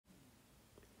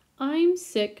I'm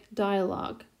Sick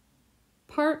Dialogue.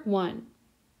 Part 1.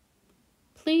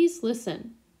 Please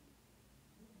listen.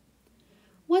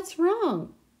 What's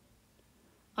wrong?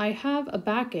 I have a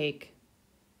backache.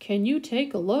 Can you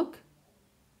take a look?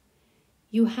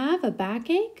 You have a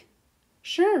backache?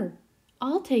 Sure,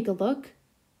 I'll take a look.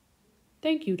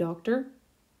 Thank you, doctor.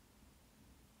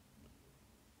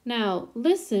 Now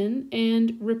listen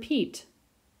and repeat.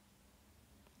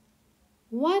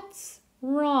 What's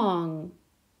wrong?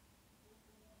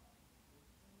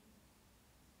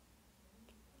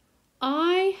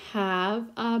 I have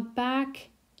a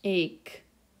backache.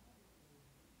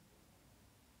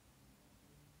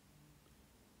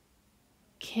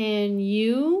 Can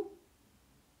you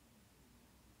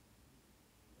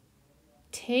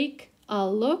take a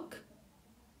look?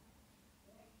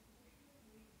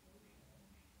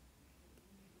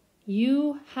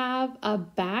 You have a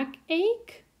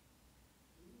backache?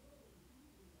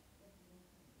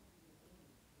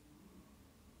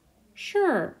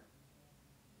 Sure.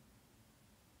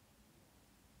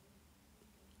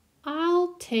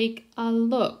 I'll take a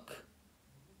look.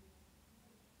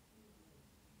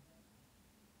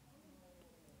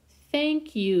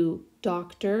 Thank you,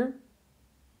 doctor.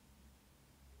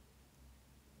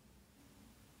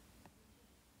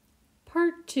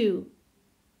 Part 2.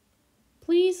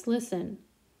 Please listen.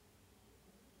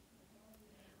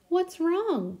 What's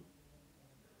wrong?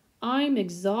 I'm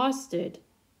exhausted.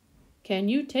 Can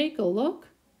you take a look?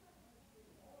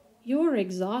 You're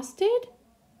exhausted?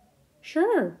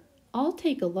 Sure, I'll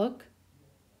take a look.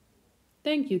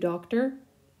 Thank you, doctor.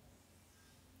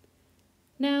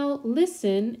 Now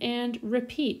listen and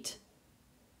repeat.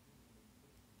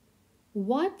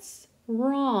 What's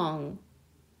wrong?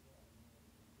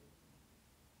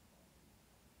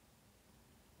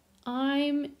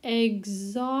 I'm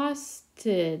exhausted.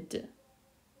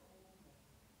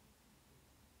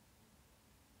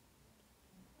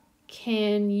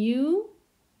 Can you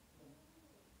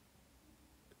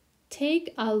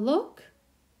take a look?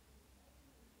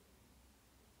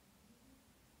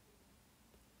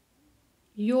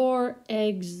 You're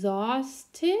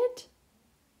exhausted?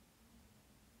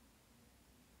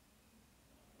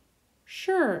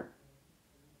 Sure.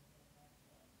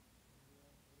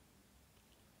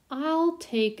 I'll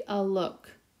take a look.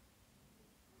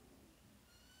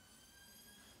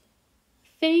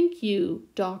 Thank you,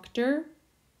 doctor.